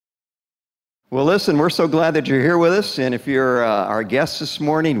Well, listen, we're so glad that you're here with us, and if you're our guest this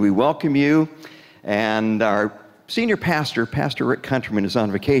morning, we welcome you. And our senior pastor, Pastor Rick Countryman, is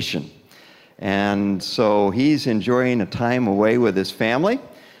on vacation, and so he's enjoying a time away with his family.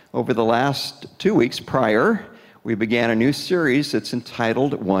 Over the last 2 weeks prior, we began a new series that's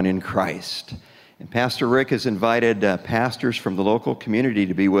entitled One in Christ. And Pastor Rick has invited pastors from the local community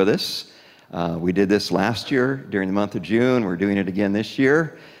to be with us. We did this last year during the month of June. We're doing it again this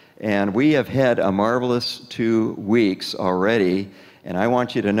year. And we have had a marvelous 2 weeks already. And I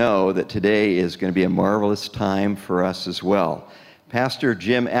want you to know that today is going to be a marvelous time for us as well. Pastor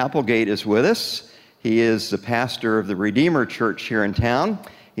Jim Applegate is with us. He is the pastor of the Redeemer Church here in town.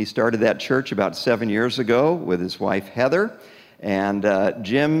 He started that church about 7 years ago with his wife Heather. And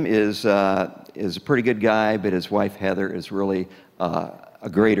Jim is a pretty good guy, but his wife Heather is really a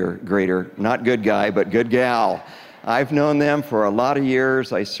greater, not good guy, but good gal. I've known them for a lot of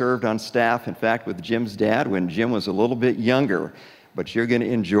years. I served on staff, in fact, with Jim's dad when Jim was a little bit younger. But you're going to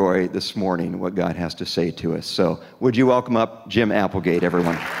enjoy this morning what God has to say to us. So would you welcome up Jim Applegate,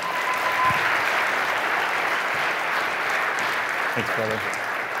 everyone? Thanks, brother.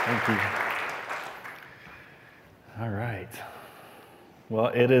 Thank you. All right. Well,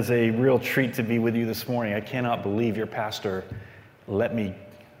 it is a real treat to be with you this morning. I cannot believe your pastor let me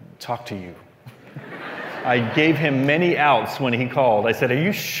talk to you. I gave him many outs when he called. I said, "Are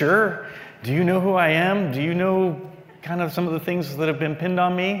you sure? Do you know who I am? Do you know kind of some of the things that have been pinned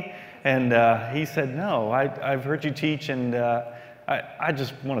on me?" And he said, "No, I've heard you teach, and I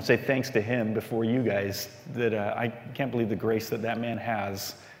just want to say thanks to him before you guys that I can't believe the grace that man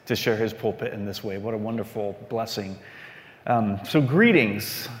has to share his pulpit in this way. What a wonderful blessing." So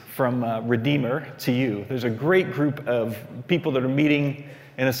greetings from Redeemer to you. There's a great group of people that are meeting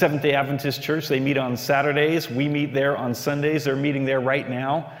in a Seventh-day Adventist church. They meet on Saturdays. We meet there on Sundays. They're meeting there right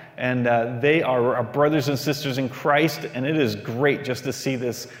now. And they are our brothers and sisters in Christ. And it is great just to see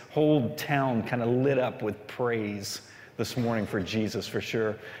this whole town kind of lit up with praise this morning for Jesus, for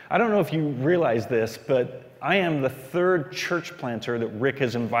sure. I don't know if you realize this, but I am the third church planter that Rick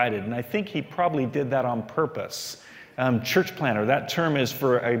has invited. And I think he probably did that on purpose. Church planter, that term is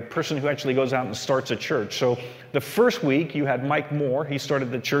for a person who actually goes out and starts a church. So the first week you had Mike Moore. He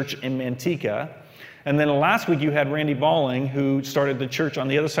started the church in Manteca. And then last week you had Randy Balling, who started the church on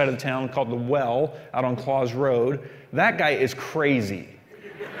the other side of the town called The Well, out on Claus Road. That guy is crazy.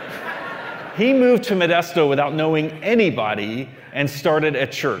 He moved to Modesto without knowing anybody and started a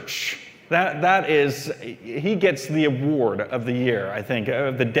church. That is, he gets the award of the year, I think,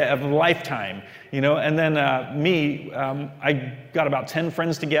 of the lifetime, you know. And then I got about 10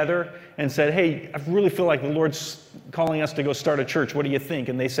 friends together and said, "Hey, I really feel like the Lord's calling us to go start a church. What do you think?"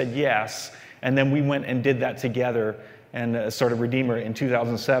 And they said yes. And then we went and did that together and started Redeemer in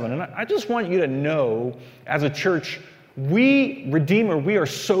 2007. And I just want you to know, as a church, Redeemer, we are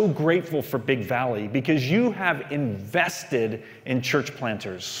so grateful for Big Valley because you have invested in church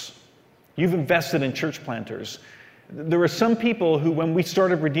planters. You've invested in church planters. There were some people who, when we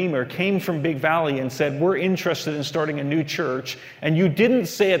started Redeemer, came from Big Valley and said, "We're interested in starting a new church." And you didn't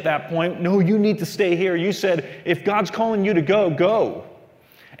say at that point, "No, you need to stay here." You said, "If God's calling you to go, go."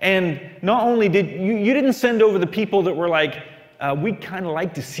 And not only did you didn't send over the people that were like, "We'd kind of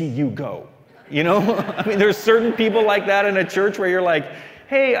like to see you go." You know? I mean, there's certain people like that in a church where you're like,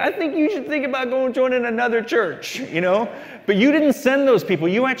 "Hey, I think you should think about joining another church," you know? But you didn't send those people.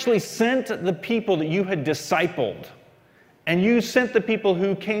 You actually sent the people that you had discipled. And you sent the people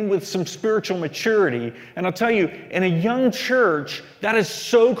who came with some spiritual maturity. And I'll tell you, in a young church, that is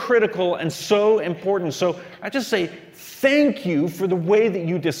so critical and so important. So I just say thank you for the way that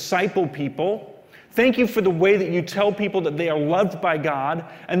you disciple people. Thank you for the way that you tell people that they are loved by God.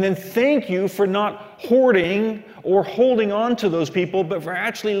 And then thank you for not hoarding or holding on to those people, but for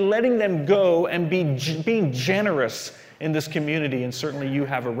actually letting them go and being generous in this community. And certainly you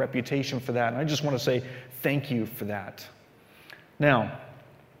have a reputation for that. And I just want to say thank you for that. Now,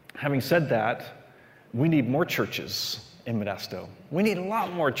 having said that, we need more churches in Modesto. We need a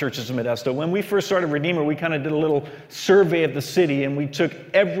lot more churches in Modesto. When we first started Redeemer, we kind of did a little survey of the city, and we took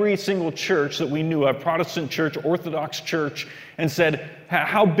every single church that we knew, a Protestant church, Orthodox church, and said,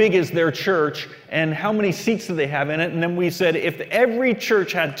 how big is their church, and how many seats do they have in it? And then we said, if every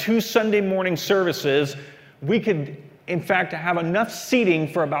church had 2 Sunday morning services, we could, in fact, have enough seating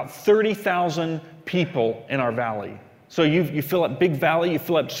for about 30,000 people in our valley. So you fill up Big Valley, you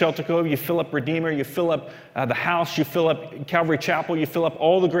fill up Shelter Cove, you fill up Redeemer, you fill up the House, you fill up Calvary Chapel, you fill up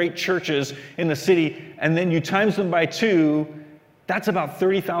all the great churches in the city, and then you times them by 2, that's about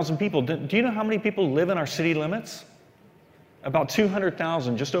 30,000 people. Do you know how many people live in our city limits? about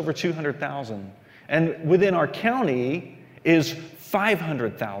 200,000, just over 200,000. And within our county is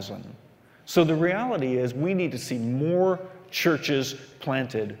 500,000. So the reality is we need to see more churches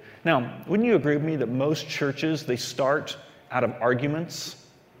planted. Now, wouldn't you agree with me that most churches, they start out of arguments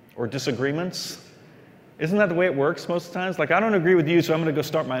or disagreements? Isn't that the way it works most of the times? Like, I don't agree with you, so I'm going to go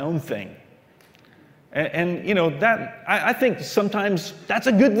start my own thing. And you know, that I think sometimes that's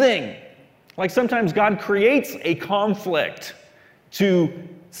a good thing. Like sometimes God creates a conflict to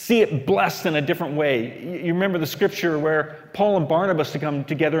see it blessed in a different way. You remember the scripture where Paul and Barnabas come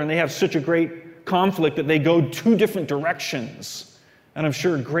together and they have such a great conflict that they go two different directions. And I'm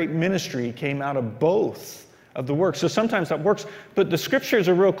sure great ministry came out of both of the works. So sometimes that works, but the scriptures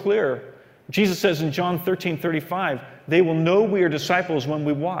are real clear. Jesus says in John 13:35, they will know we are disciples when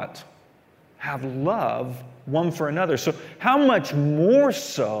we what? Have love one for another. So how much more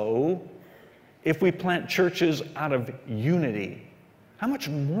so if we plant churches out of unity? How much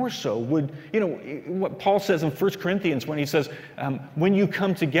more so would, you know, what Paul says in 1 Corinthians when he says, when you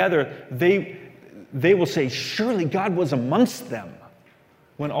come together, they will say, surely God was amongst them.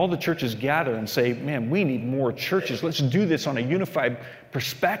 When all the churches gather and say, man, we need more churches. Let's do this on a unified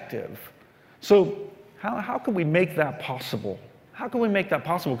perspective. So how can we make that possible? How can we make that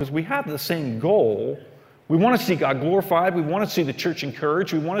possible? Because we have the same goal. We want to see God glorified. We want to see the church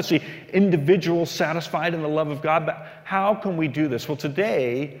encouraged. We want to see individuals satisfied in the love of God. But how can we do this? Well,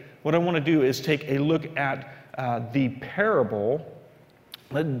 today, what I want to do is take a look at the parable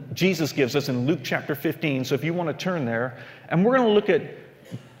that Jesus gives us in Luke chapter 15. So if you want to turn there, and we're going to look at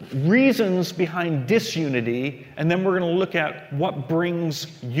reasons behind disunity, and then we're going to look at what brings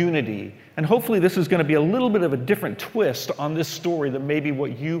unity. And hopefully this is going to be a little bit of a different twist on this story than maybe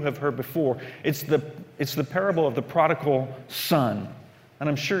what you have heard before. It's the parable of the prodigal son. And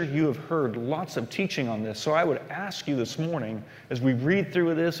I'm sure you have heard lots of teaching on this. So I would ask you this morning, as we read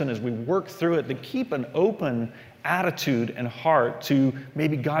through this and as we work through it, to keep an open attitude and heart to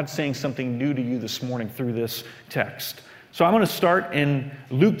maybe God saying something new to you this morning through this text. So I'm going to start in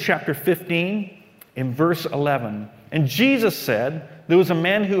Luke chapter 15 in verse 11. And Jesus said, there was a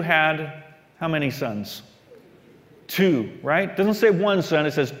man who had how many sons? 2, right? It doesn't say one son,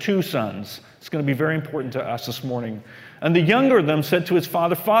 it says 2 sons. It's going to be very important to us this morning. And the younger of them said to his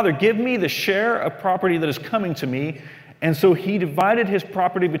father, Father, give me the share of property that is coming to me. And so he divided his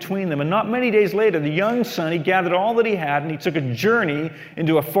property between them. And not many days later, the young son, he gathered all that he had, and he took a journey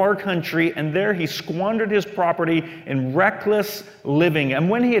into a far country, and there he squandered his property in reckless living. And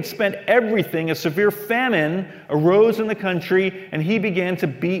when he had spent everything, a severe famine arose in the country, and he began to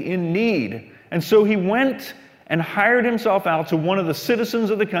be in need. And so he went and hired himself out to one of the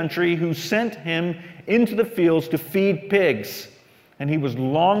citizens of the country, who sent him into the fields to feed pigs. And he was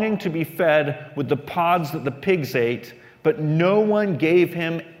longing to be fed with the pods that the pigs ate, but no one gave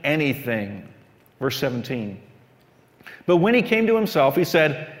him anything. Verse 17. But when he came to himself, he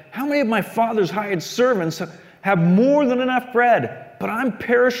said, how many of my father's hired servants have more than enough bread, but I'm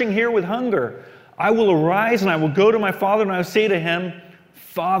perishing here with hunger? I will arise and I will go to my father, and I will say to him,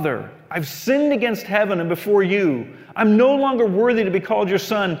 Father, I've sinned against heaven and before you. I'm no longer worthy to be called your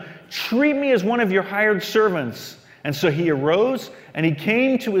son. Treat me as one of your hired servants. And so he arose and he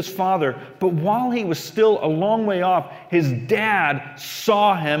came to his father. But while he was still a long way off, his dad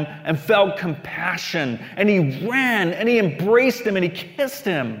saw him and felt compassion. And he ran and he embraced him and he kissed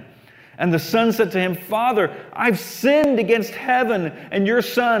him. And the son said to him, Father, I've sinned against heaven and your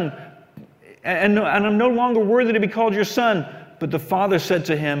son, and I'm no longer worthy to be called your son. But the father said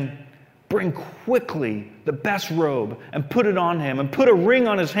to him, bring quickly the best robe and put it on him, and put a ring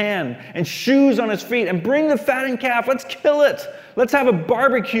on his hand and shoes on his feet, and bring the fattened calf. Let's kill it. Let's have a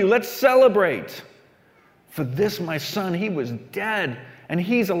barbecue. Let's celebrate. For this my son, he was dead and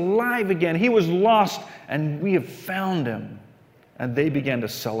he's alive again. He was lost and we have found him. And they began to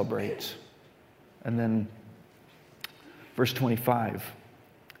celebrate. And then verse 25.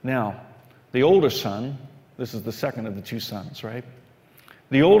 Now, the older son, this is the second of the 2 sons, right?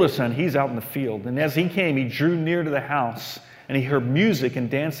 The oldest son, he's out in the field. And as he came, he drew near to the house, and he heard music and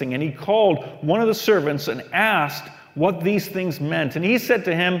dancing. And he called one of the servants and asked what these things meant. And he said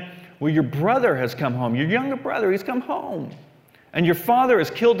to him, well, your brother has come home. Your younger brother, he's come home. And your father has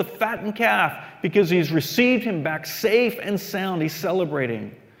killed the fattened calf because he's received him back safe and sound. He's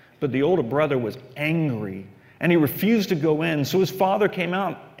celebrating. But the older brother was angry, and he refused to go in. So his father came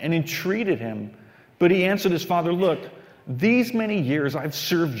out and entreated him. But he answered his father, look, these many years I've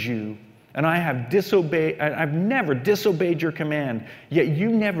served you, and I've never disobeyed your command, yet you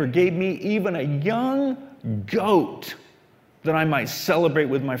never gave me even a young goat that I might celebrate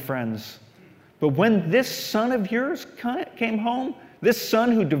with my friends. But when this son of yours came home, this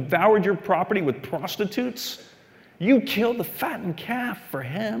son who devoured your property with prostitutes, you killed the fattened calf for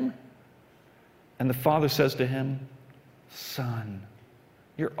him." And the father says to him, "Son,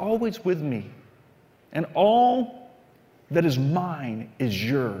 you're always with me, and all that is mine is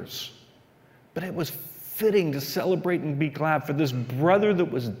yours. But it was fitting to celebrate and be glad, for this brother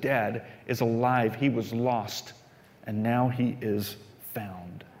that was dead is alive. He was lost, and now he is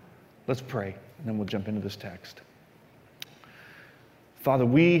found." Let's pray, and then we'll jump into this text. Father,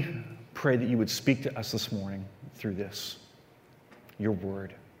 we pray that you would speak to us this morning through this, your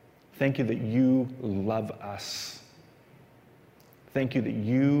word. Thank you that you love us. Thank you that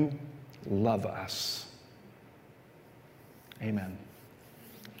you love us. Amen.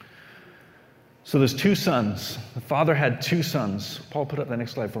 So there's two sons. The father had two sons. Paul, put up the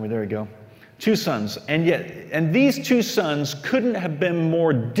next slide for me. There we go. Two sons. And these two sons couldn't have been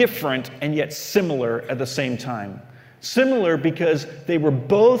more different and yet similar at the same time. Similar because they were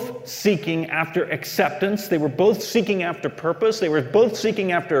both seeking after acceptance. They were both seeking after purpose. They were both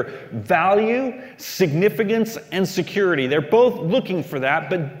seeking after value, significance, and security. They're both looking for that,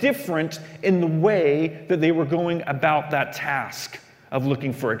 but different in the way that they were going about that task of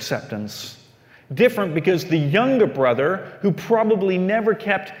looking for acceptance. Different because the younger brother, who probably never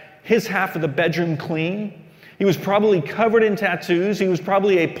kept his half of the bedroom clean, he was probably covered in tattoos. He was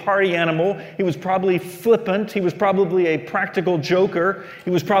probably a party animal. He was probably flippant. He was probably a practical joker. He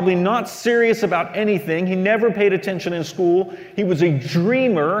was probably not serious about anything. He never paid attention in school. He was a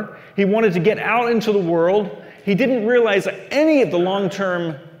dreamer. He wanted to get out into the world. He didn't realize any of the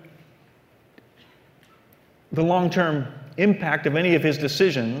long-term impact of any of his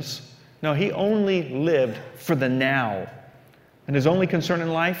decisions. No, he only lived for the now. And his only concern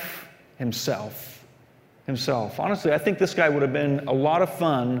in life? Himself. Honestly, I think this guy would have been a lot of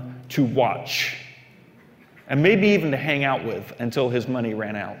fun to watch, and maybe even to hang out with until his money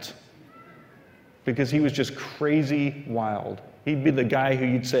ran out, because he was just crazy wild. He'd be the guy who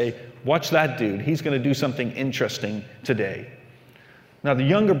you'd say, "Watch that dude. He's going to do something interesting today." Now, the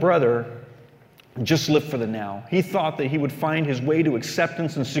younger brother just lived for the now. He thought that he would find his way to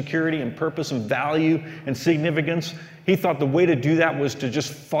acceptance and security and purpose and value and significance. He thought the way to do that was to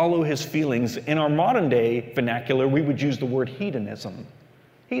just follow his feelings. In our modern day vernacular, we would use the word hedonism.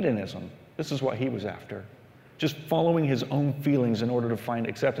 Hedonism. This is what he was after. Just following his own feelings in order to find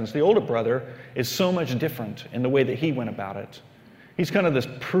acceptance. The older brother is so much different in the way that he went about it. He's kind of this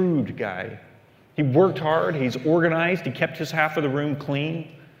prude guy. He worked hard. He's organized. He kept his half of the room clean.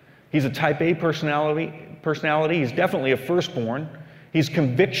 He's a type A personality. He's definitely a firstborn. He's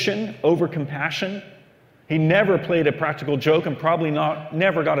conviction over compassion. He never played a practical joke and probably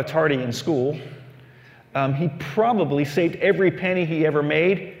never got a tardy in school. He probably saved every penny he ever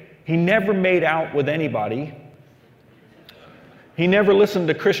made. He never made out with anybody. He never listened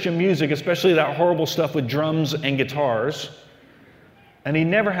to Christian music, especially that horrible stuff with drums and guitars. And he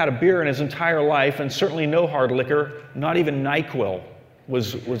never had a beer in his entire life, and certainly no hard liquor, not even NyQuil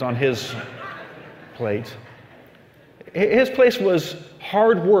was on his plate. His place was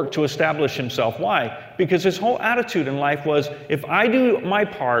hard work to establish himself. Why? Because his whole attitude in life was, if I do my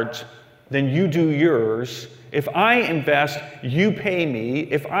part, then you do yours. If I invest, you pay me.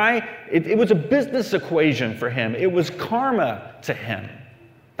 It was a business equation for him. It was karma to him.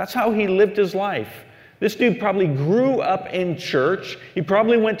 That's how he lived his life. This dude probably grew up in church. He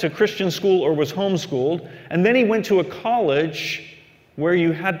probably went to Christian school or was homeschooled. And then he went to a college where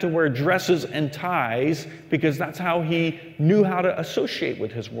you had to wear dresses and ties because that's how he knew how to associate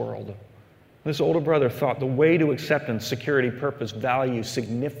with his world. This older brother thought the way to acceptance, security, purpose, value,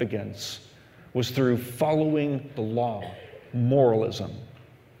 significance was through following the law, moralism.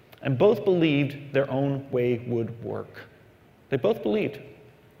 And both believed their own way would work. They both believed,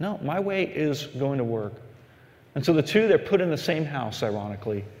 no, my way is going to work. And so the two, they're put in the same house,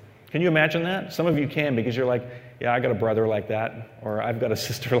 ironically. Can you imagine that? Some of you can, because you're like, yeah, I got a brother like that, or I've got a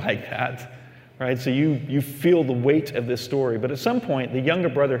sister like that, right? So you feel the weight of this story. But at some point, the younger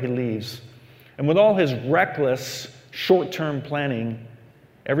brother, he leaves. And with all his reckless, short-term planning,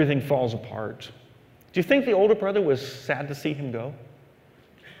 everything falls apart. Do you think the older brother was sad to see him go?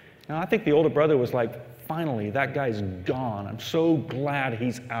 No, I think the older brother was like, finally, that guy's gone. I'm so glad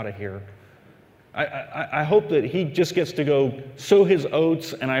he's out of here. I hope that he just gets to go sow his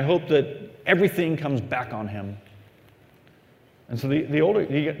oats, and I hope that everything comes back on him. And so the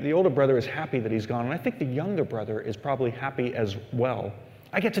older brother is happy that he's gone, and I think the younger brother is probably happy as well.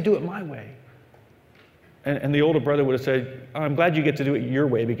 I get to do it my way. And the older brother would have said, oh, I'm glad you get to do it your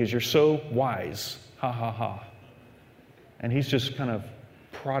way because you're so wise. Ha, ha, ha. And he's just kind of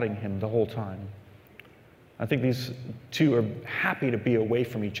prodding him the whole time. I think these two are happy to be away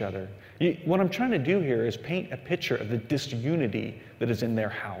from each other. What I'm trying to do here is paint a picture of the disunity that is in their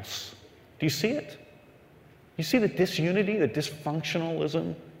house. Do you see it? You see the disunity, the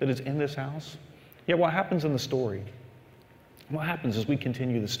dysfunctionalism that is in this house? Yet what happens in the story? What happens as we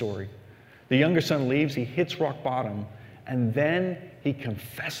continue the story? The younger son leaves, he hits rock bottom, and then he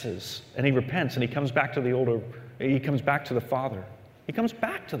confesses, and he repents, and he comes back to the father. He comes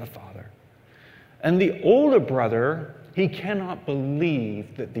back to the father. And the older brother, he cannot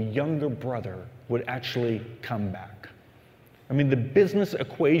believe that the younger brother would actually come back. I mean, the business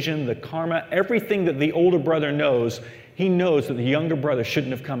equation, the karma, everything that the older brother knows, he knows that the younger brother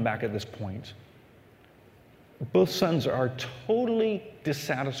shouldn't have come back at this point. Both sons are totally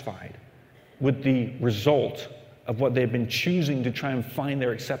dissatisfied with the result of what they've been choosing to try and find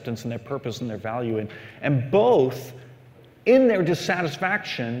their acceptance and their purpose and their value in. And both, in their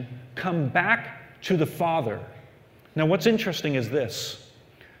dissatisfaction, come back to the father. Now, what's interesting is this.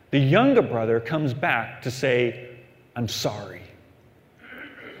 The younger brother comes back to say, I'm sorry.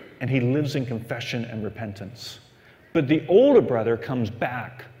 And he lives in confession and repentance. But the older brother comes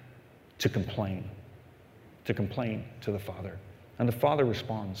back to complain to the father. And the father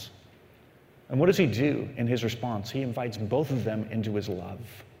responds. And what does he do in his response? He invites both of them into his love.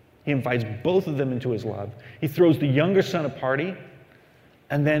 He invites both of them into his love. He throws the younger son a party,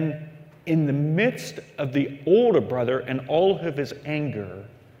 and then in the midst of the older brother and all of his anger,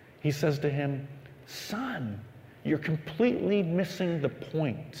 he says to him, son, you're completely missing the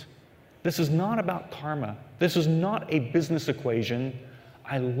point. This is not about karma. This is not a business equation.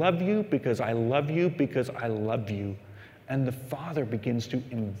 I love you because I love you because I love you. And the father begins to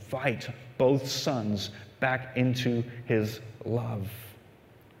invite both sons back into his love.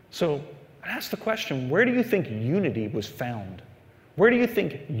 So I ask the question, where do you think unity was found? Where do you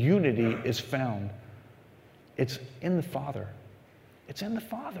think unity is found? It's in the Father. It's in the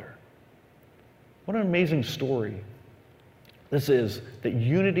Father. What an amazing story this is, that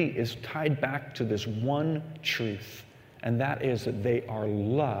unity is tied back to this one truth, and that is that they are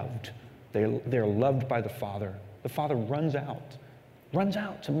loved. They're loved by the Father. The Father runs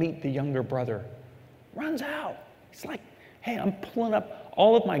out to meet the younger brother. Runs out. He's like, hey, I'm pulling up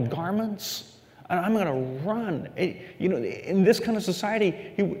all of my garments, and I'm going to run. In this kind of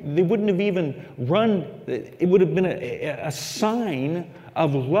society, they wouldn't have even run. It would have been a sign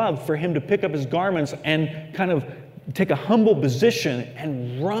of love for him to pick up his garments and kind of take a humble position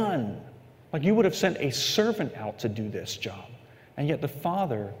and run. Like you would have sent a servant out to do this job. And yet the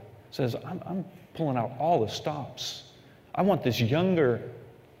father says, I'm pulling out all the stops. I want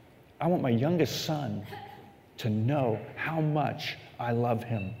my youngest son to know how much I love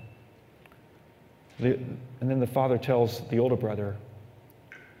him. And then the father tells the older brother,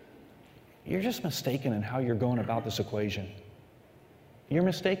 you're just mistaken in how you're going about this equation. You're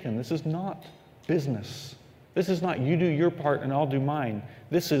mistaken. This is not business. This is not you do your part and I'll do mine.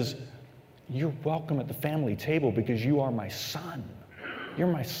 This is you're welcome at the family table because you are my son. You're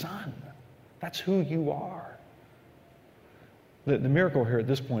my son. That's who you are. The miracle here at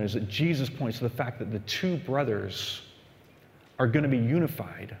this point is that Jesus points to the fact that the two brothers are going to be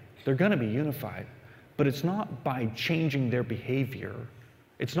unified. They're going to be unified. But it's not by changing their behavior.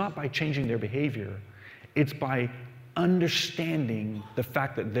 It's not by changing their behavior. It's by understanding the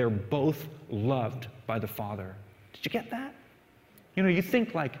fact that they're both loved by the Father. Did you get that? You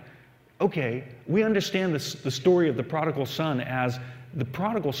think like, okay, we understand the story of the prodigal son as the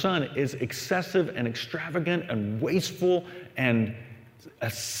prodigal son is excessive and extravagant and wasteful and a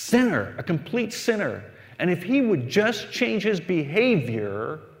sinner, a complete sinner. And if he would just change his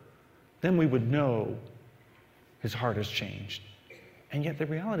behavior, then we would know his heart has changed. And yet the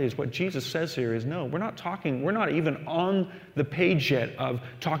reality is what Jesus says here is no, we're not even on the page yet of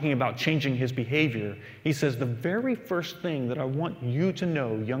talking about changing his behavior. He says the very first thing that I want you to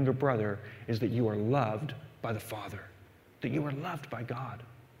know, younger brother, is that you are loved by the Father, that you are loved by God.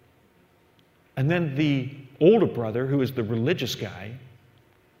 And then the older brother, who is the religious guy,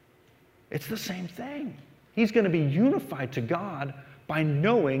 it's the same thing. He's going to be unified to God by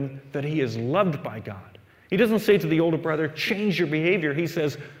knowing that he is loved by God. He doesn't say to the older brother, change your behavior. He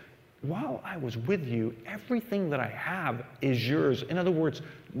says, while I was with you, everything that I have is yours. In other words,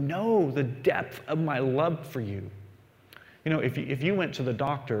 know the depth of my love for you. If you went to the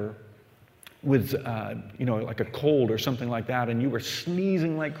doctor with, like a cold or something like that, and you were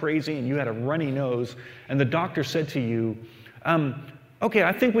sneezing like crazy and you had a runny nose, and the doctor said to you, okay,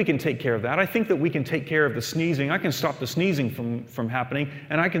 I think we can take care of that. I think that we can take care of the sneezing. I can stop the sneezing from happening,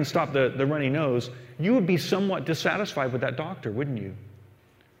 and I can stop the runny nose. You would be somewhat dissatisfied with that doctor, wouldn't you?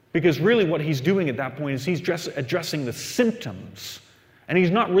 Because really what he's doing at that point is he's just addressing the symptoms. And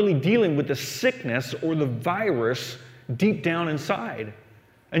he's not really dealing with the sickness or the virus deep down inside.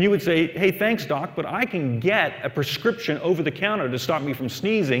 And you would say, hey, thanks, doc, but I can get a prescription over the counter to stop me from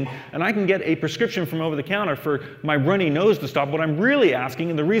sneezing, and I can get a prescription from over the counter for my runny nose to stop. What I'm really asking,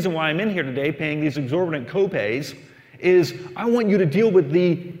 and the reason why I'm in here today paying these exorbitant copays, is I want you to deal with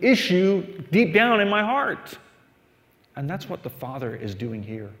the issue deep down in my heart. And that's what the Father is doing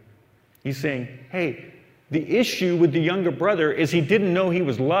here. He's saying, hey, the issue with the younger brother is he didn't know he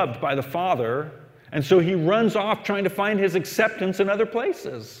was loved by the Father, and so he runs off trying to find his acceptance in other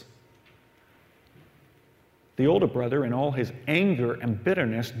places. The older brother, in all his anger and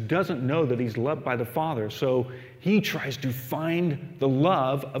bitterness, doesn't know that he's loved by the Father, so he tries to find the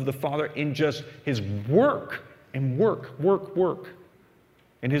love of the Father in just his work, in work,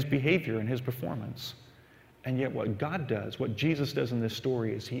 in his behavior, in his performance. And yet what God does, what Jesus does in this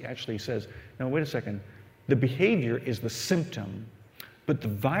story, is he actually says, no, wait a second, the behavior is the symptom, but the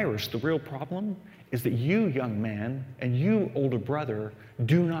virus, the real problem, is that you, young man, and you, older brother,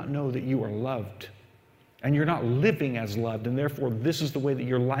 do not know that you are loved. And you're not living as loved, and therefore this is the way that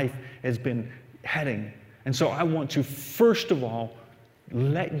your life has been heading. And so I want to, first of all,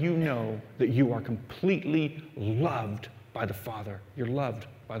 let you know that you are completely loved by the Father. You're loved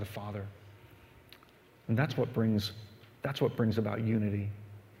by the Father. And that's what brings about unity.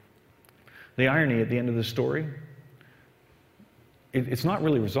 The irony at the end of the story, it's not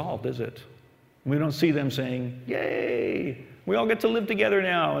really resolved, is it? We don't see them saying, yay, we all get to live together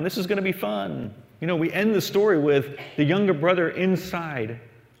now, and this is going to be fun. You know, we end the story with the younger brother inside,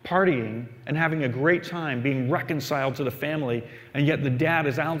 partying and having a great time, being reconciled to the family, and yet the dad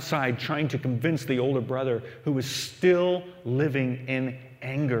is outside trying to convince the older brother, who is still living in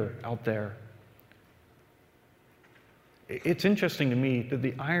anger out there. It's interesting to me that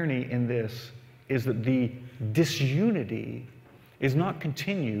the irony in this is that the disunity is not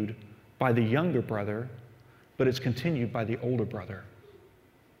continued by the younger brother, but it's continued by the older brother.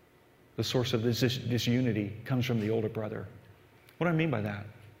 The source of this disunity comes from the older brother. What do I mean by that?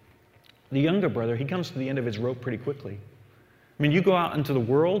 The younger brother, he comes to the end of his rope pretty quickly. I mean, you go out into the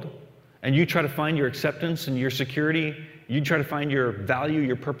world and you try to find your acceptance and your security, you try to find your value,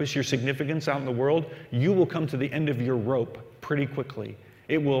 your purpose, your significance out in the world, you will come to the end of your rope pretty quickly.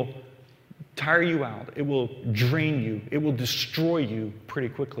 It will tire you out. It will drain you. It will destroy you pretty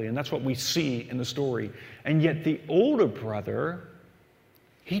quickly. And that's what we see in the story. And yet the older brother,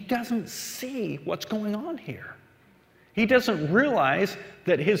 he doesn't see what's going on here. He doesn't realize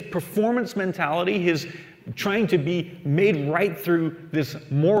that his performance mentality, his trying to be made right through this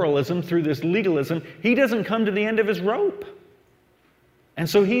moralism, through this legalism, he doesn't come to the end of his rope. And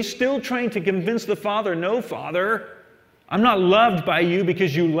so he's still trying to convince the Father, no, Father, I'm not loved by you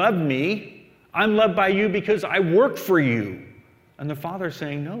because you love me. I'm loved by you because I work for you. And the Father's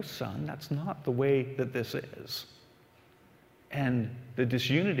saying, no, son, that's not the way that this is. And the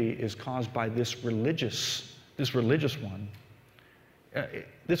disunity is caused by this religious one.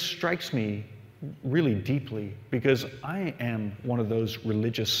 This strikes me really deeply because I am one of those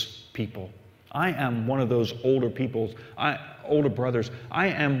religious people. I am one of those older brothers. I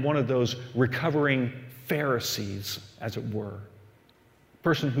am one of those recovering Pharisees, as it were.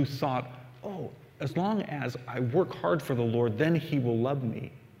 Person who thought, oh, as long as I work hard for the Lord, then He will love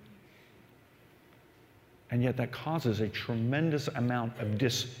me. And yet that causes a tremendous amount of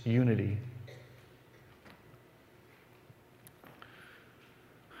disunity.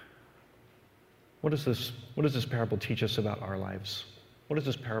 What does this parable teach us about our lives? What does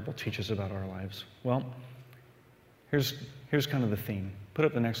this parable teach us about our lives? Well, here's kind of the theme. Put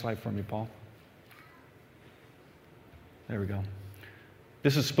up the next slide for me, Paul. There we go.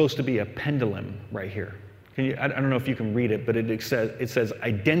 This is supposed to be a pendulum right here. I don't know if you can read it, but it says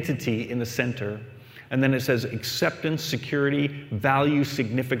identity in the center, and then it says acceptance, security, value,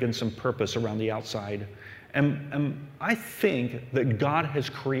 significance, and purpose around the outside. And I think that God has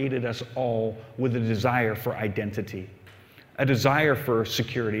created us all with a desire for identity, a desire for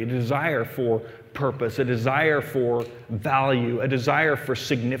security, a desire for purpose, a desire for value, a desire for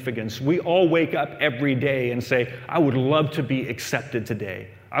significance. We all wake up every day and say, I would love to be accepted today.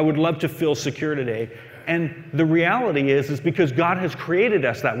 I would love to feel secure today. And the reality is because God has created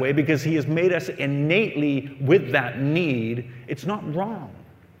us that way, because He has made us innately with that need, it's not wrong.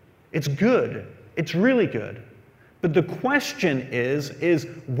 It's good. It's really good. But the question is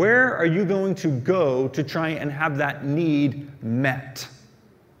where are you going to go to try and have that need met?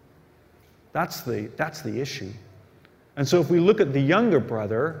 That's the issue. And so if we look at the younger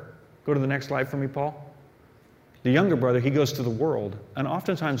brother, go to the next slide for me, Paul. The younger brother, he goes to the world, and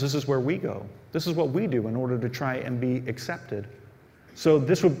oftentimes this is where we go. This is what we do in order to try and be accepted. So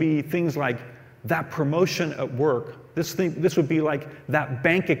this would be things like that promotion at work. This would be like that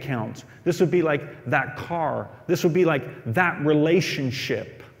bank account. This would be like that car. This would be like that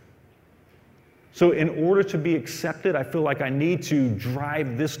relationship. So in order to be accepted, I feel like I need to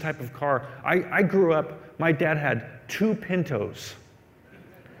drive this type of car. I grew up, my dad had 2 Pintos.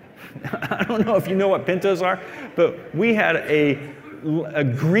 I don't know if you know what Pintos are, but we had a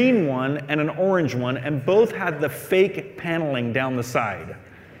green one and an orange one, and both had the fake paneling down the side.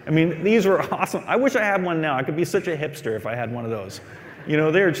 I mean, these were awesome. I wish I had one now. I could be such a hipster if I had one of those. You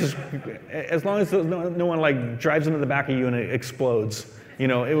know, they're just, as long as no one like drives into the back of you and it explodes, you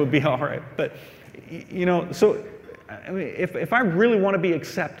know, it would be all right. But, you know, so I mean, if I really want to be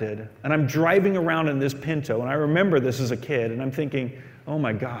accepted, and I'm driving around in this Pinto, and I remember this as a kid, and I'm thinking, oh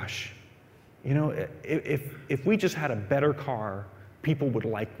my gosh, you know, if we just had a better car, people would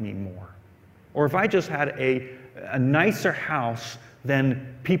like me more. Or if I just had a nicer house,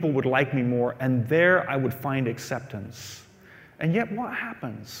 then people would like me more, and there I would find acceptance. And yet what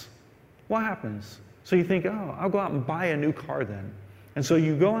happens? What happens? So you think, oh, I'll go out and buy a new car then. And so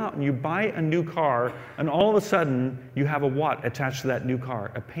you go out and you buy a new car, and all of a sudden you have a what attached to that new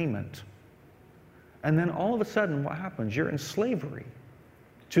car? A payment. And then all of a sudden what happens? You're in slavery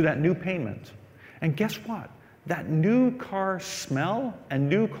to that new payment. And guess what? That new car smell and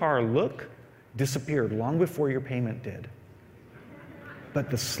new car look disappeared long before your payment did. But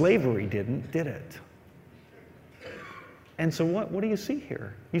the slavery didn't, did it? And so what do you see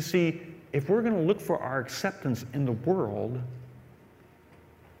here? You see, if we're going to look for our acceptance in the world,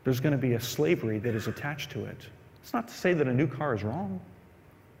 there's going to be a slavery that is attached to it. It's not to say that a new car is wrong.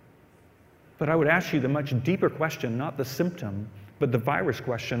 But I would ask you the much deeper question, not the symptom, but the virus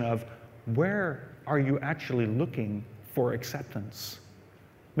question of, where are you actually looking for acceptance?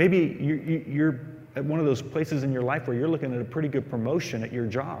 Maybe you're at one of those places in your life where you're looking at a pretty good promotion at your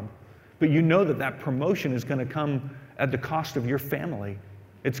job, but you know that that promotion is going to come at the cost of your family.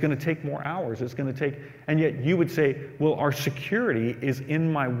 It's going to take more hours. It's going to take, and yet you would say, well, our security is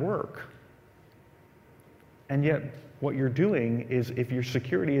in my work. And yet what you're doing is, if your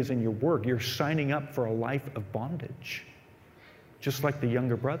security is in your work, you're signing up for a life of bondage, just like the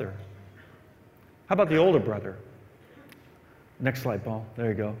younger brother. How about the older brother? Next slide, Paul. There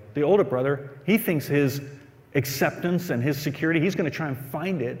you go. The older brother, he thinks his acceptance and his security, he's going to try and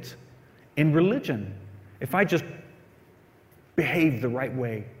find it in religion. If I just behave the right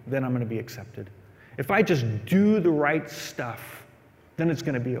way, then I'm going to be accepted. If I just do the right stuff, then it's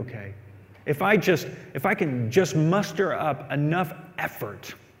going to be okay. If I can just muster up enough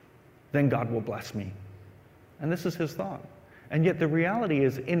effort, then God will bless me. And this is his thought. And yet the reality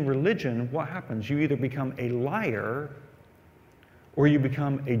is, in religion, what happens? You either become a liar or you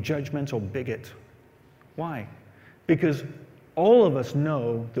become a judgmental bigot. Why? Because all of us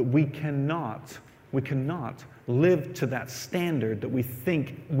know that we cannot live to that standard that we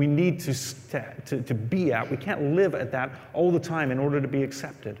think we need to be at. We can't live at that all the time in order to be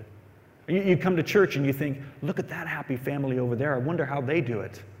accepted. You come to church and you think, look at that happy family over there. I wonder how they do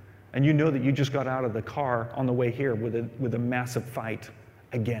it. And you know that you just got out of the car on the way here with a massive fight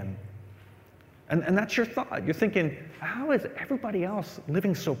again. And that's your thought. You're thinking, how is everybody else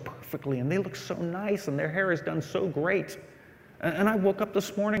living so perfectly, and they look so nice, and their hair is done so great? And I woke up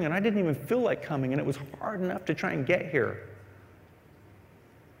this morning and I didn't even feel like coming, and it was hard enough to try and get here.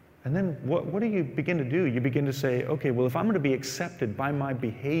 And then what do you begin to do? You begin to say, okay, well, if I'm going to be accepted by my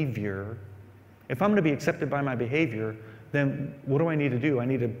behavior, then what do I need to do? I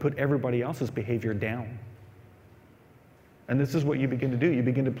need to put everybody else's behavior down. And this is what you begin to do. You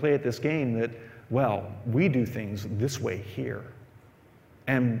begin to play at this game that, well, we do things this way here.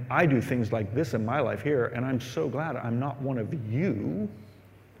 And I do things like this in my life here, and I'm so glad I'm not one of you.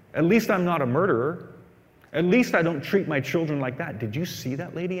 At least I'm not a murderer. At least I don't treat my children like that. Did you see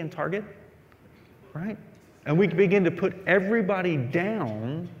that lady in Target? Right? And we begin to put everybody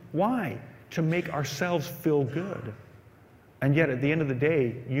down. Why? To make ourselves feel good. And yet at the end of the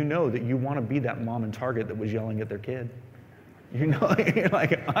day, you know that you want to be that mom in Target that was yelling at their kid. You know, you're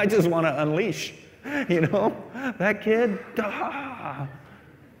like, I just want to unleash, you know, that kid. Ah.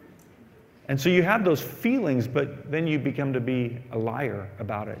 And so you have those feelings, but then you become to be a liar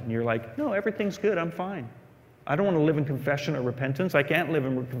about it. And you're like, no, everything's good, I'm fine. I don't want to live in confession or repentance. I can't live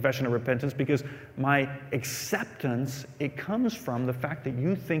in confession or repentance because my acceptance, it comes from the fact that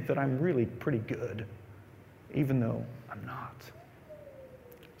you think that I'm really pretty good, even though I'm not.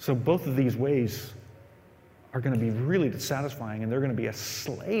 So both of these ways are going to be really dissatisfying, and they're going to be a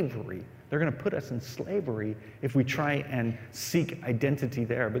slavery They're going to put us in slavery if we try and seek identity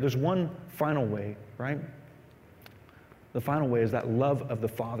there. But there's one final way, right? The final way is that love of the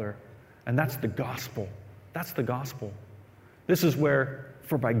Father, and that's the gospel. That's the gospel. This is where,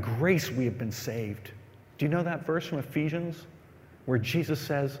 for by grace we have been saved. Do you know that verse from Ephesians where Jesus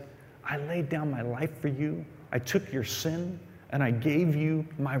says, I laid down my life for you, I took your sin, and I gave you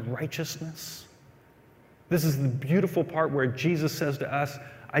my righteousness? This is the beautiful part where Jesus says to us,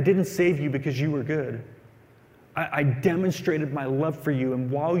 I didn't save you because you were good. I demonstrated my love for you,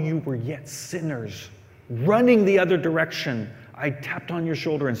 and while you were yet sinners, running the other direction, I tapped on your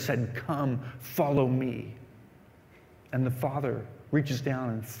shoulder and said, come, follow me. And the Father reaches down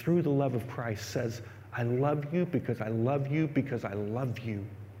and through the love of Christ says, I love you because I love you because I love you.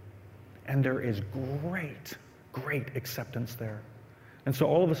 And there is great, great acceptance there. And so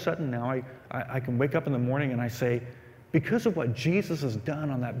all of a sudden now I can wake up in the morning and I say, because of what Jesus has done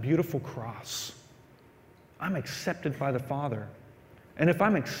on that beautiful cross, I'm accepted by the Father. And if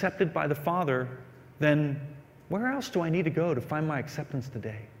I'm accepted by the Father, then where else do I need to go to find my acceptance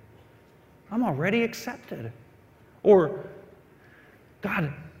today? I'm already accepted. Or,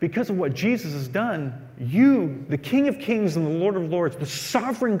 God, because of what Jesus has done, you, the King of Kings and the Lord of Lords, the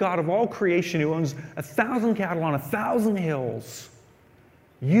sovereign God of all creation who owns 1,000 cattle on 1,000 hills,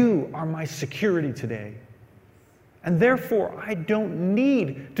 you are my security today. And therefore, I don't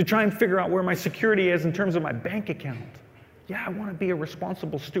need to try and figure out where my security is in terms of my bank account. Yeah, I want to be a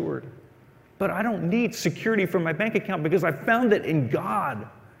responsible steward. But I don't need security from my bank account because I found it in God.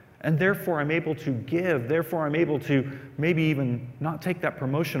 And therefore, I'm able to give. Therefore, I'm able to maybe even not take that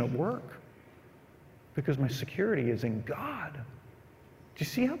promotion at work because my security is in God. Do you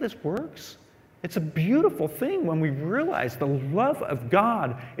see how this works? It's a beautiful thing when we realize the love of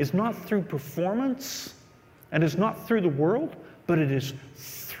God is not through performance and is not through the world, but it is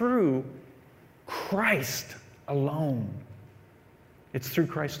through Christ alone. It's through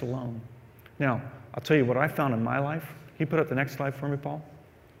Christ alone. Now, I'll tell you what I found in my life. Can you put up the next slide for me, Paul?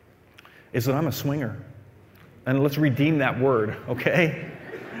 Is that I'm a swinger. And let's redeem that word, okay?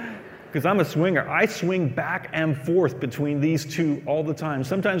 Because I'm a swinger. I swing back and forth between these two all the time.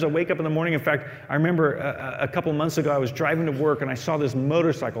 Sometimes I wake up in the morning. In fact, I remember a couple months ago, I was driving to work and I saw this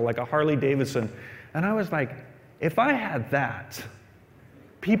motorcycle, like a Harley Davidson. And I was like, if I had that,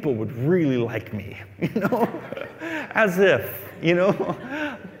 people would really like me, As if,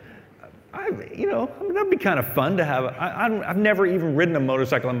 that'd be kind of fun to have. I've never even ridden a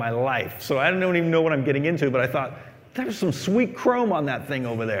motorcycle in my life, so I don't even know what I'm getting into, but I thought, there's some sweet chrome on that thing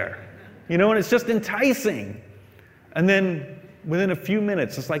over there, and it's just enticing. And then within a few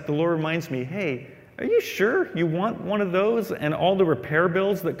minutes, it's like the Lord reminds me, hey, are you sure you want one of those and all the repair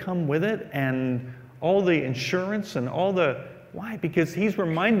bills that come with it and all the insurance and all the... Why? Because he's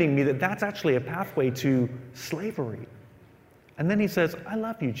reminding me that that's actually a pathway to slavery. And then he says, I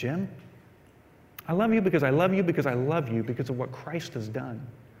love you, Jim. I love you because I love you because I love you because of what Christ has done.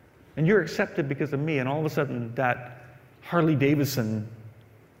 And you're accepted because of me. And all of a sudden, that Harley Davidson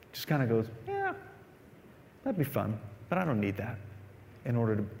just kind of goes, yeah, that'd be fun, but I don't need that in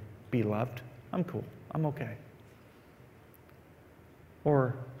order to be loved. I'm cool. I'm okay.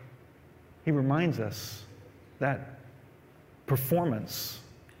 Or he reminds us that performance,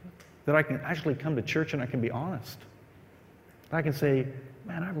 that I can actually come to church and I can be honest. I can say,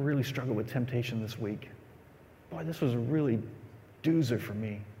 man, I really struggled with temptation this week. Boy, this was a really doozer for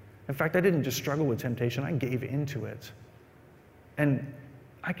me. In fact, I didn't just struggle with temptation, I gave into it. And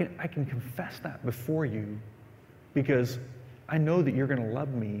I can confess that before you because I know that you're going to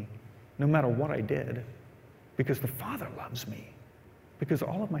love me no matter what I did because the Father loves me. Because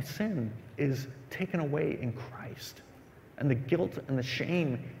all of my sin is taken away in Christ. And the guilt and the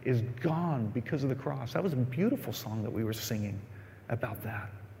shame is gone because of the cross. That was a beautiful song that we were singing about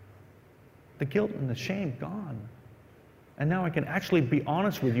that. The guilt and the shame gone. And now I can actually be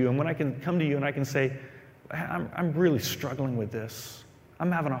honest with you. And when I can come to you and I can say, I'm really struggling with this.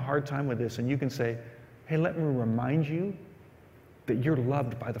 I'm having a hard time with this. And you can say, hey, let me remind you that you're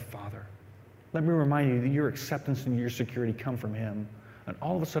loved by the Father. Let me remind you that your acceptance and your security come from Him. And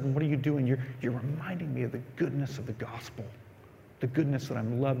all of a sudden, what are you doing? You're reminding me of the goodness of the gospel, the goodness that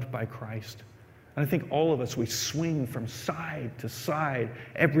I'm loved by Christ. And I think all of us, we swing from side to side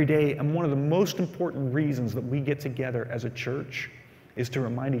every day. And one of the most important reasons that we get together as a church is to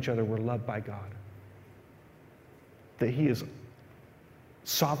remind each other we're loved by God. That He is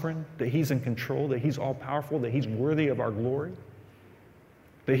sovereign, that He's in control, that He's all-powerful, that He's worthy of our glory,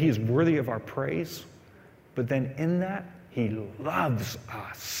 that He is worthy of our praise. But then in that, He loves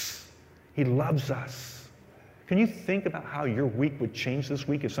us. He loves us. Can you think about how your week would change this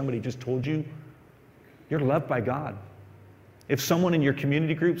week if somebody just told you you're loved by God? If someone in your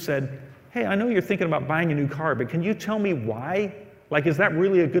community group said, hey, I know you're thinking about buying a new car, but can you tell me why? Like, is that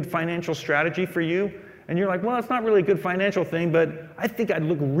really a good financial strategy for you? And you're like, well, it's not really a good financial thing, but I think I'd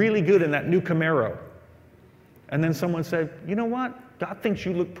look really good in that new Camaro. And then someone said, you know what? God thinks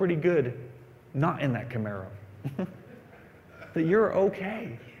you look pretty good not in that Camaro. That you're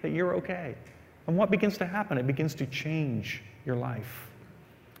okay. That you're okay. And what begins to happen? It begins to change your life.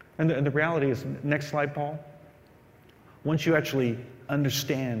 And the reality is, next slide, Paul. Once you actually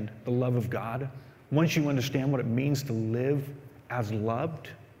understand the love of God, once you understand what it means to live as loved,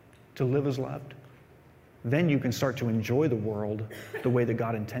 then you can start to enjoy the world the way that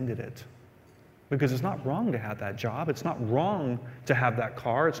God intended it. Because it's not wrong to have that job. It's not wrong to have that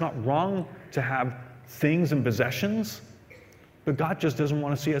car. It's not wrong to have things and possessions. But God just doesn't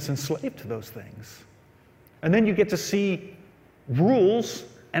want to see us enslaved to those things. And then you get to see rules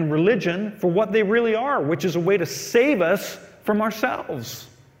and religion for what they really are, which is a way to save us from ourselves.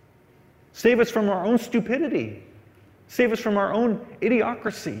 Save us from our own stupidity. Save us from our own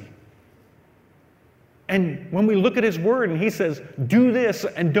idiocracy. And when we look at His Word and He says, do this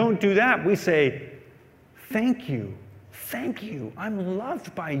and don't do that, we say, thank you. Thank you. I'm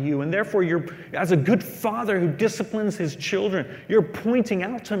loved by you. And therefore, as a good father who disciplines his children, you're pointing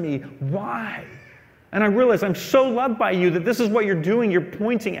out to me why. And I realize I'm so loved by you that this is what you're doing. You're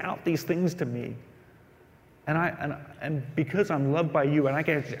pointing out these things to me. And because I'm loved by you, and I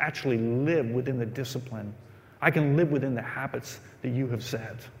can actually live within the discipline, I can live within the habits that you have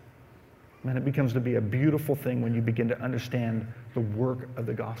set. Man, it becomes to be a beautiful thing when you begin to understand the work of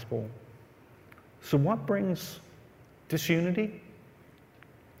the gospel. So what brings disunity?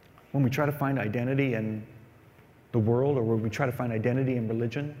 When we try to find identity in the world, or when we try to find identity in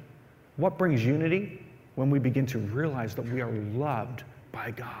religion? What brings unity? When we begin to realize that we are loved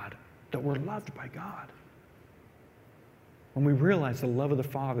by God. That we're loved by God. When we realize the love of the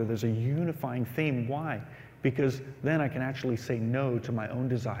Father, there's a unifying theme. Why? Because then I can actually say no to my own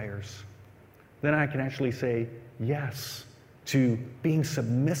desires. Then I can actually say yes to being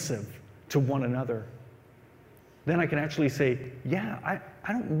submissive to one another. Then I can actually say, yeah,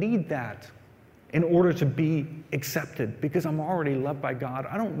 I don't need that in order to be accepted because I'm already loved by God.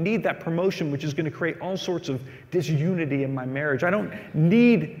 I don't need that promotion, which is going to create all sorts of disunity in my marriage. I don't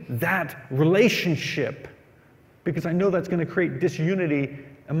need that relationship because I know that's going to create disunity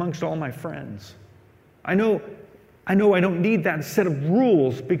amongst all my friends. I know I don't need that set of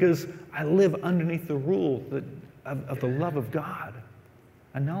rules because I live underneath the rule of the love of God.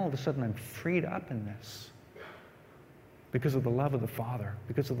 And now all of a sudden I'm freed up in this because of the love of the Father,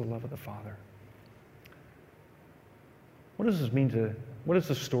 because of the love of the Father. What does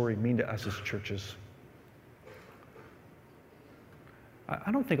this story mean to us as churches? I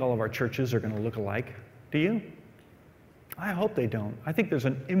don't think all of our churches are going to look alike. Do you? I hope they don't. I think there's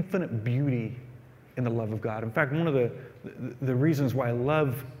an infinite beauty in the love of God. In fact, one of the reasons why I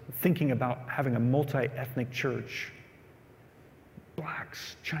love thinking about having a multi-ethnic church,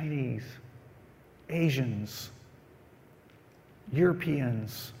 blacks, Chinese, Asians,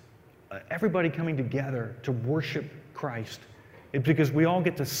 Europeans, everybody coming together to worship Christ, is because we all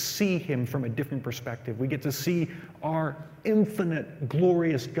get to see Him from a different perspective. We get to see our infinite,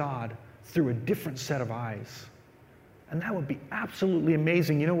 glorious God through a different set of eyes. And that would be absolutely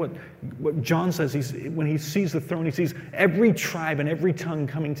amazing. You know what John says? When he sees the throne, he sees every tribe and every tongue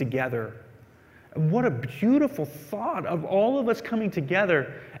coming together. And what a beautiful thought of all of us coming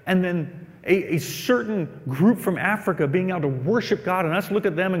together, and then a certain group from Africa being able to worship God, and us look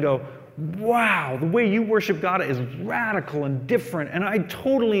at them and go, wow, the way you worship God is radical and different, and I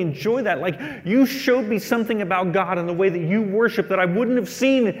totally enjoy that. Like, you showed me something about God in the way that you worship that I wouldn't have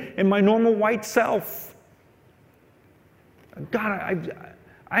seen in my normal white self. God,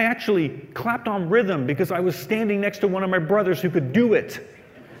 I actually clapped on rhythm because I was standing next to one of my brothers who could do it.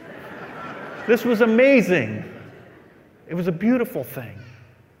 This was amazing. It was a beautiful thing.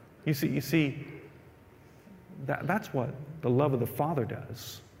 You see, that's what the love of the Father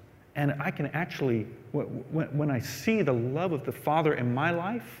does. And I can actually, when I see the love of the Father in my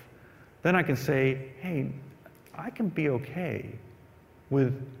life, then I can say, hey, I can be okay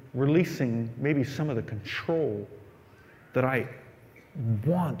with releasing maybe some of the control that I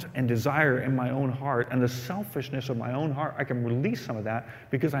want and desire in my own heart, and the selfishness of my own heart. I can release some of that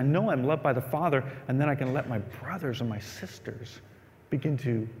because I know I'm loved by the Father, and then I can let my brothers and my sisters begin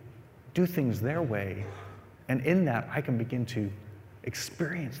to do things their way. And in that, I can begin to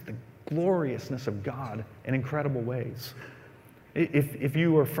experience the gloriousness of God in incredible ways. If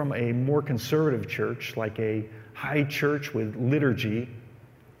you are from a more conservative church, like a high church with liturgy,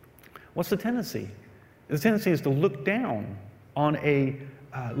 what's the tendency? The tendency is to look down on a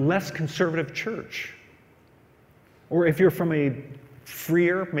less conservative church. Or if you're from a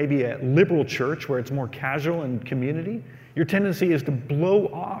freer, maybe a liberal church where it's more casual and community, your tendency is to blow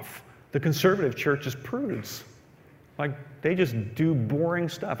off the conservative church as prudes. Like, they just do boring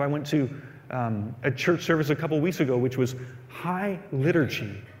stuff. I went to a church service a couple weeks ago, which was high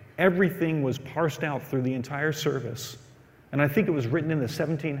liturgy. Everything was parsed out through the entire service. And I think it was written in the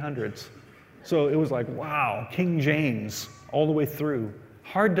 1700s. So it was like, wow, King James all the way through.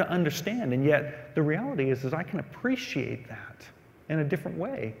 Hard to understand, and yet the reality is I can appreciate that in a different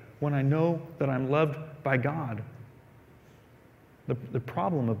way when I know that I'm loved by God. The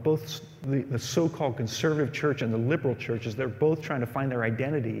problem of both the so-called conservative church and the liberal church is they're both trying to find their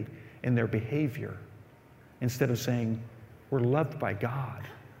identity in their behavior instead of saying, we're loved by God,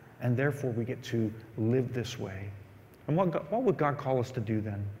 and therefore we get to live this way. And what would God call us to do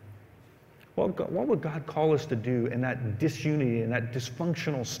then? What would God call us to do in that disunity, in that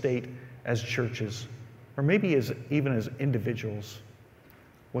dysfunctional state as churches, or maybe even as individuals?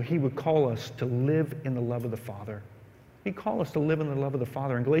 Well, He would call us to live in the love of the Father. He'd call us to live in the love of the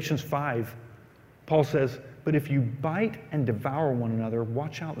Father. In Galatians 5, Paul says, but if you bite and devour one another,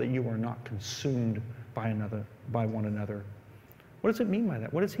 watch out that you are not consumed by one another. What does it mean by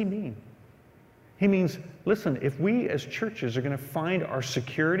that? What does he mean? He means, listen, if we as churches are going to find our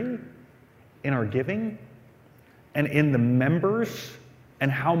security in our giving and in the members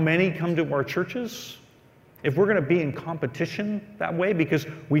and how many come to our churches, if we're going to be in competition that way because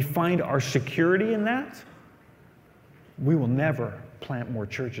we find our security in that, we will never plant more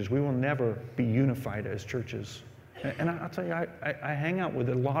churches. We will never be unified as churches. And I'll tell you, I hang out with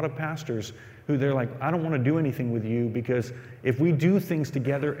a lot of pastors who they're like, I don't want to do anything with you because if we do things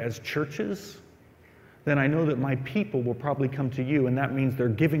together as churches, then I know that my people will probably come to you, and that means their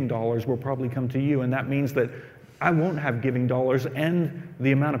giving dollars will probably come to you, and that means that I won't have giving dollars, and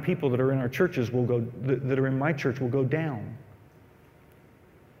the amount of people that are in our churches that are in my church will go down.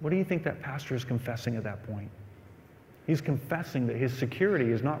 What do you think that pastor is confessing at that point? He's confessing that his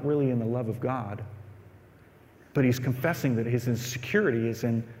security is not really in the love of God, but he's confessing that his insecurity is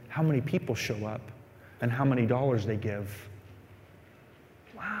in how many people show up and how many dollars they give.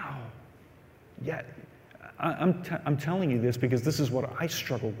 Wow. Yeah, I'm telling you this because this is what I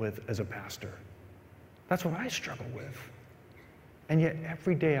struggle with as a pastor. That's what I struggle with. And yet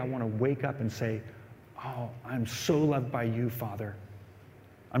every day I want to wake up and say, oh, I'm so loved by you, Father.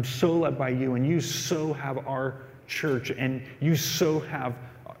 I'm so loved by you, and you so have our church, and you so have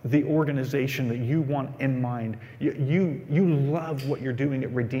the organization that you want in mind. You love what you're doing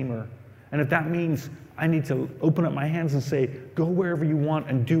at Redeemer. And if that means I need to open up my hands and say, go wherever you want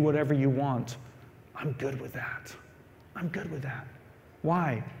and do whatever you want, I'm good with that. I'm good with that.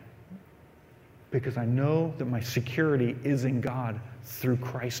 Why? Because I know that my security is in God through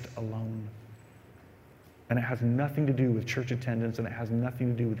Christ alone. And it has nothing to do with church attendance, and it has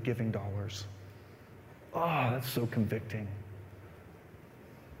nothing to do with giving dollars. Oh, that's so convicting.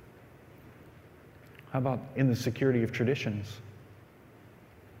 How about in the security of traditions?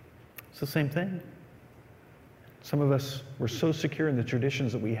 It's the same thing. Some of us, we're so secure in the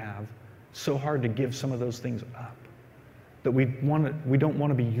traditions that we have, so hard to give some of those things up, that we don't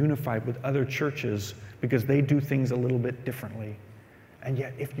want to be unified with other churches because they do things a little bit differently. And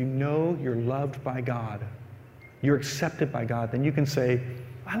yet, if you know you're loved by God, you're accepted by God, then you can say,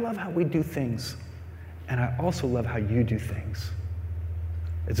 I love how we do things, and I also love how you do things.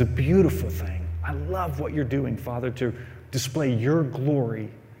 It's a beautiful thing. I love what you're doing, Father, to display your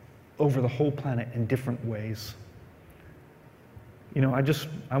glory over the whole planet in different ways. You know,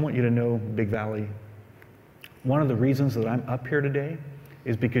 I want you to know, Big Valley, one of the reasons that I'm up here today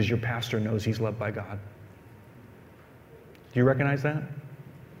is because your pastor knows he's loved by God. Do you recognize that?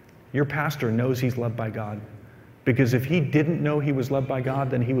 Your pastor knows he's loved by God. Because if he didn't know he was loved by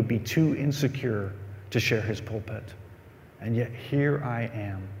God, then he would be too insecure to share his pulpit. And yet here I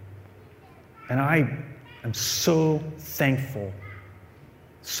am. And I am so thankful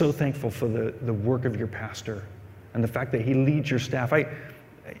for the work of your pastor and the fact that he leads your staff.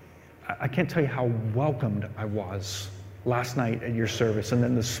 I can't tell you how welcomed I was last night at your service, and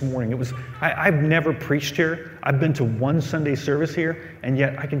then this morning. I've never preached here. I've been to one Sunday service here, and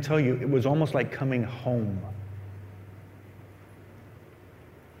yet I can tell you it was almost like coming home.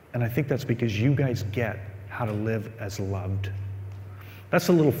 And I think that's because you guys get how to live as loved. That's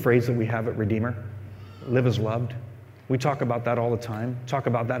a little phrase that we have at Redeemer, live as loved. We talk about that all the time, talk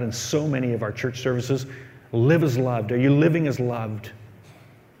about that in so many of our church services. live as loved? Are you living as loved?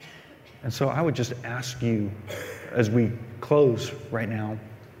 And so I would just ask you, as we close right now,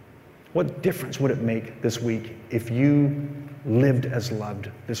 what difference would it make this week if you lived as loved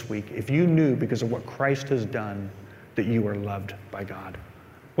this week? If you knew, because of what Christ has done, that you are loved by God?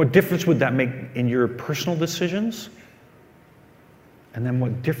 What difference would that make in your personal decisions? And then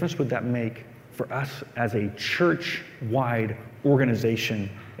what difference would that make for us as a church-wide organization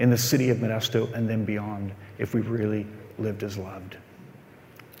in the city of Modesto and then beyond if we really lived as loved?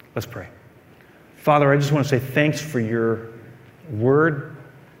 Let's pray. Father, I just want to say thanks for your word.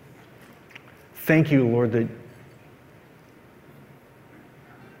 Thank you, Lord, that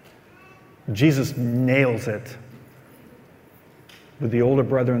Jesus nails it with the older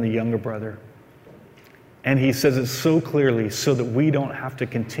brother and the younger brother. And he says it so clearly so that we don't have to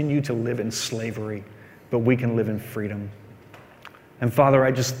continue to live in slavery, but we can live in freedom. And Father,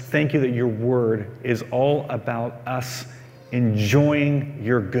 I just thank you that your word is all about us enjoying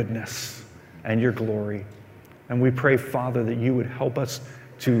your goodness and your glory. And we pray, Father, that you would help us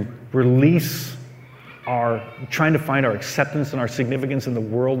to release our trying to find our acceptance and our significance in the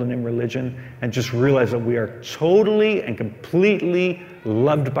world and in religion, and just realize that we are totally and completely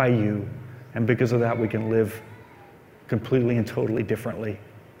loved by you. And because of that, we can live completely and totally differently.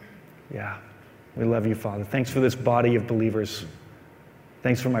 Yeah, we love you, Father. Thanks for this body of believers.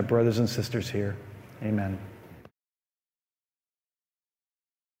 Thanks for my brothers and sisters here. Amen.